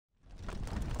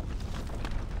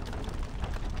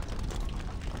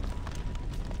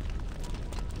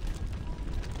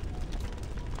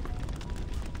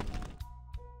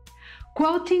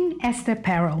Quoting Esther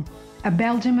Perel, a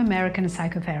Belgian-American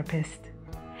psychotherapist,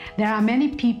 there are many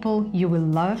people you will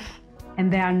love,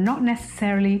 and they are not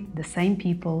necessarily the same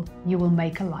people you will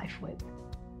make a life with.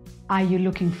 Are you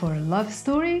looking for a love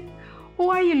story,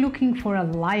 or are you looking for a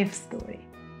life story?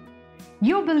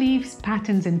 Your beliefs,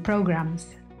 patterns, and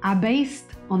programs are based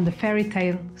on the fairy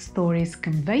tale stories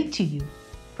conveyed to you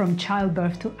from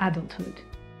childbirth to adulthood,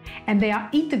 and they are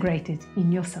integrated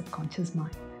in your subconscious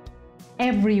mind.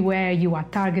 Everywhere you are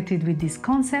targeted with these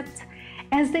concepts,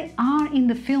 as they are in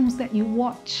the films that you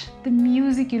watch, the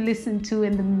music you listen to,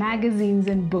 and the magazines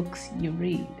and books you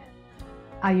read.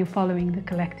 Are you following the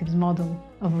collective's model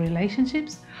of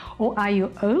relationships, or are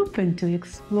you open to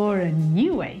explore a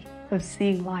new way of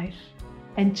seeing life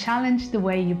and challenge the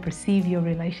way you perceive your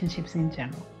relationships in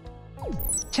general?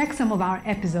 Check some of our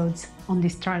episodes on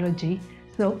this trilogy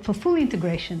for full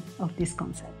integration of these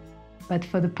concepts. But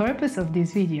for the purpose of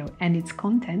this video and its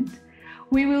content,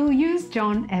 we will use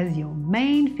John as your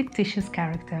main fictitious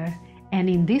character, and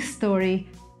in this story,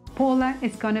 Paula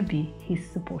is going to be his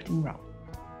supporting role.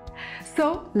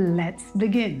 So let's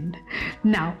begin.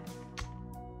 Now,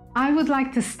 I would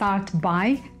like to start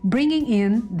by bringing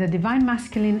in the divine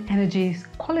masculine energy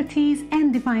qualities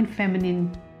and divine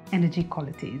feminine energy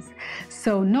qualities.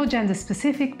 So no gender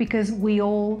specific, because we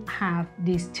all have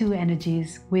these two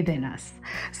energies within us.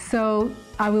 So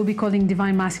I will be calling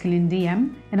divine masculine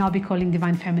DM, and I'll be calling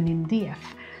divine feminine DF.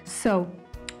 So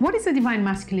what is the divine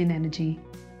masculine energy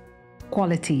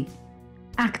quality?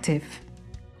 Active,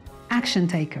 action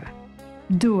taker,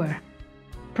 doer,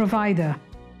 provider,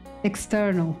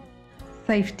 external,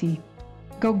 safety,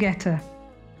 go-getter,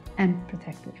 and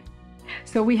protective.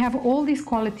 So we have all these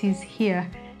qualities here,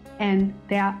 and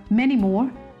there are many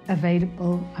more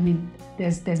available. I mean,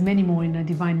 there's many more in a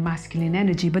divine masculine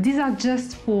energy, but these are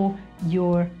just for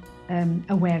your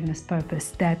awareness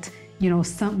purpose, that, you know,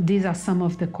 these are some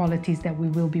of the qualities that we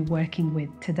will be working with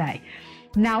today.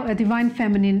 Now, a divine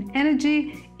feminine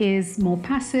energy is more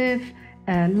passive,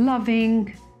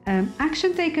 loving,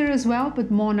 action taker as well,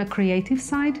 but more on a creative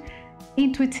side,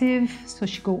 intuitive, so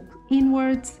she goes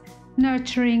inwards,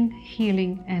 nurturing,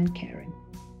 healing, and caring.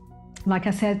 Like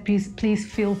I said,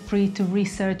 please feel free to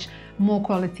research more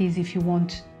qualities if you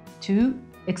want to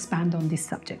expand on this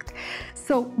subject.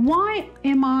 So why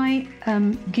am I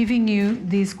giving you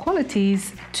these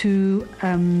qualities to...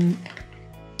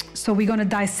 So we're going to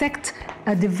dissect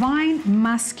a divine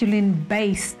masculine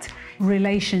based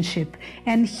relationship.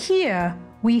 And here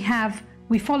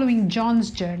we're following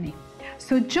John's journey.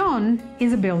 So John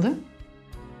is a builder,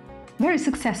 very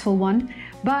successful one,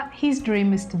 but his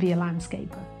dream is to be a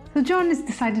landscaper. So John has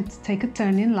decided to take a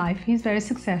turn in life. He's very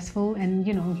successful and,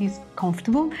 you know, he's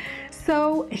comfortable.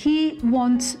 So he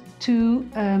wants to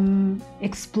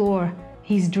explore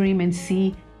his dream and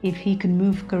see if he can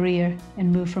move career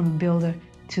and move from a builder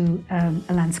to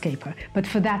a landscaper. But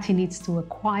for that, he needs to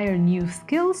acquire new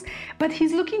skills. But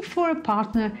he's looking for a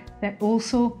partner that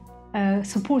also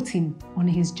supports him on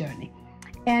his journey.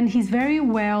 And he's very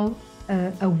well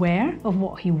aware of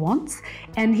what he wants.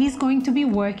 And he's going to be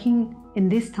working in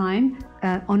this time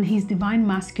on his divine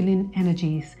masculine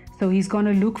energies. So he's going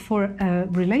to look for a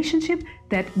relationship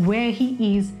that where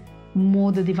he is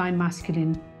more the divine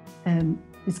masculine,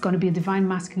 it's going to be a divine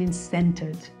masculine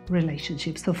centered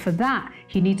relationship. So for that,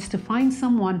 he needs to find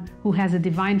someone who has a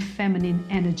divine feminine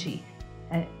energy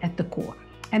at the core.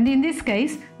 And in this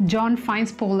case, John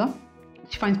finds Paula.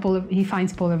 He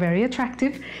finds Paula very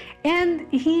attractive, and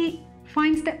he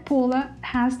finds that Paula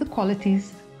has the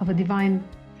qualities of a divine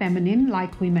feminine,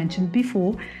 like we mentioned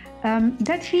before,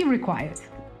 that he requires.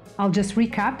 I'll just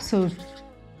recap. So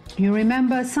you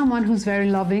remember someone who's very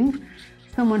loving,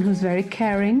 someone who's very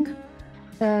caring,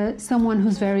 someone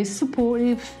who's very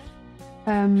supportive,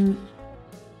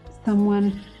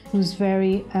 someone who's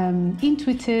very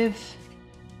intuitive.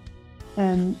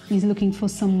 He's looking for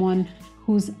someone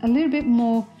who's a little bit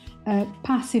more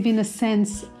passive, in a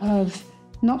sense of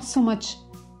not so much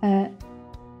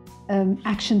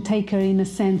action taker, in a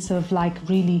sense of like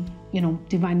really, you know,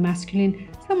 divine masculine,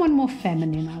 someone more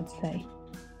feminine, I'd say.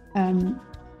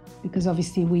 Because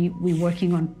obviously we're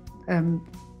working on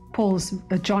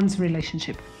John's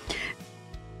relationship.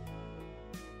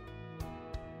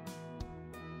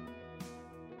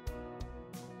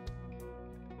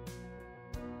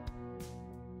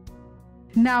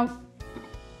 Now,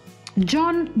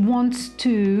 John wants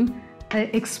to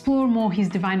explore more his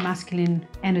divine masculine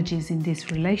energies in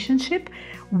this relationship.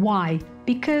 Why?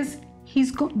 Because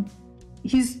he's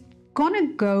gonna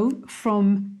go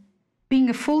from being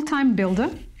a full-time builder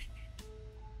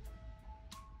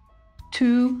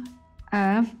to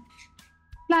a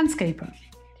landscaper.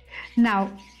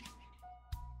 Now,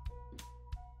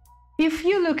 if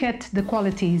you look at the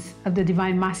qualities of the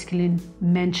divine masculine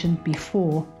mentioned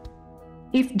before,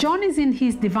 if John is in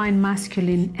his divine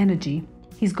masculine energy,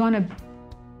 he's going to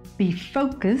be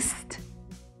focused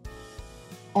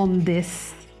on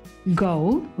this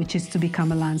goal, which is to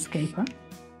become a landscaper.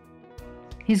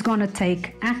 He's going to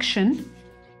take action,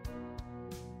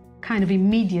 kind of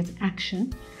immediate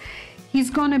action. He's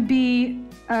going to be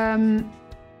a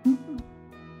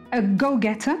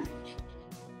go-getter,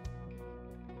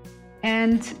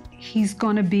 and he's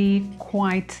going to be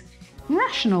quite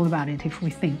rational about it, if we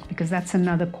think, because that's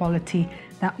another quality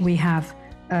that we have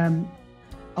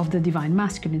of the divine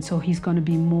masculine. So he's going to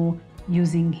be more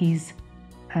using his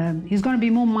he's going to be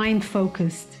more mind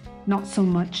focused, not so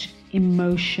much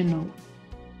emotion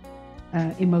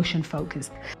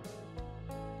focused.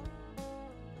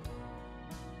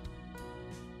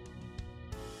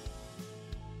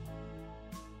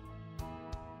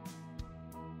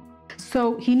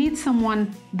 So he needs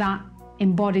someone that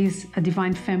embodies a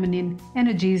divine feminine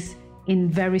energies in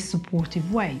very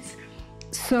supportive ways.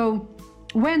 So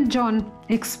when John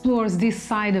explores this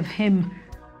side of him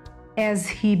as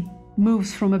he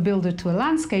moves from a builder to a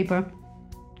landscaper,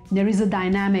 there is a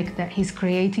dynamic that he's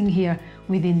creating here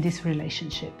within this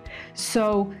relationship.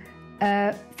 So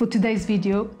for today's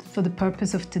video, for the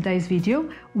purpose of today's video,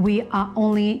 we are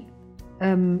only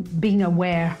being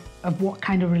aware of what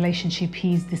kind of relationship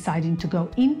he's deciding to go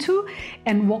into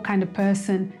and what kind of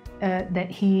person that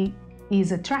he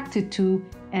is attracted to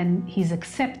and he's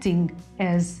accepting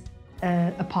as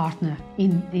a partner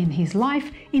in his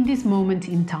life in this moment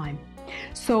in time.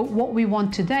 So what we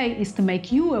want today is to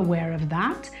make you aware of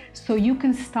that, so you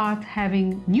can start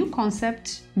having new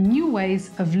concepts, new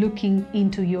ways of looking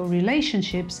into your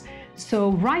relationships.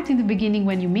 So right in the beginning,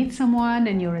 when you meet someone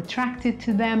and you're attracted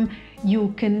to them,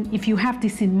 you can, if you have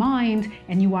this in mind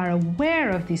and you are aware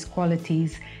of these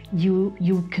qualities,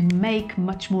 you can make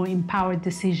much more empowered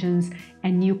decisions,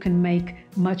 and you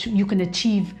can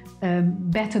achieve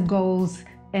better goals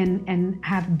and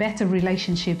have better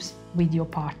relationships with your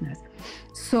partners.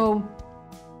 So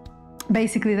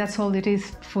basically that's all it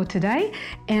is for today,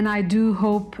 and I do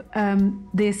hope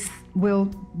this will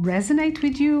resonate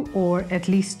with you, or at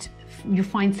least you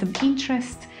find some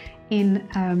interest in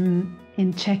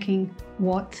checking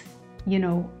what,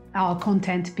 our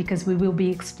content, because we will be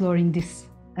exploring this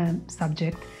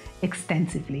subject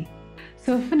extensively.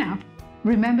 So for now,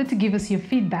 remember to give us your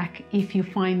feedback if you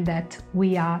find that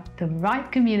we are the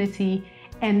right community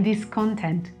and this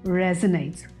content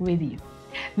resonates with you.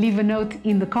 Leave a note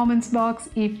in the comments box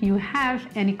if you have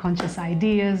any conscious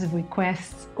ideas,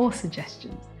 requests, or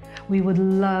suggestions. We would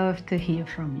love to hear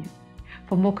from you.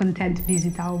 For more content,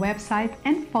 visit our website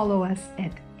and follow us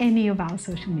at any of our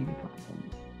social media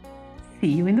platforms. See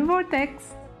you in the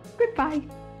vortex. Goodbye.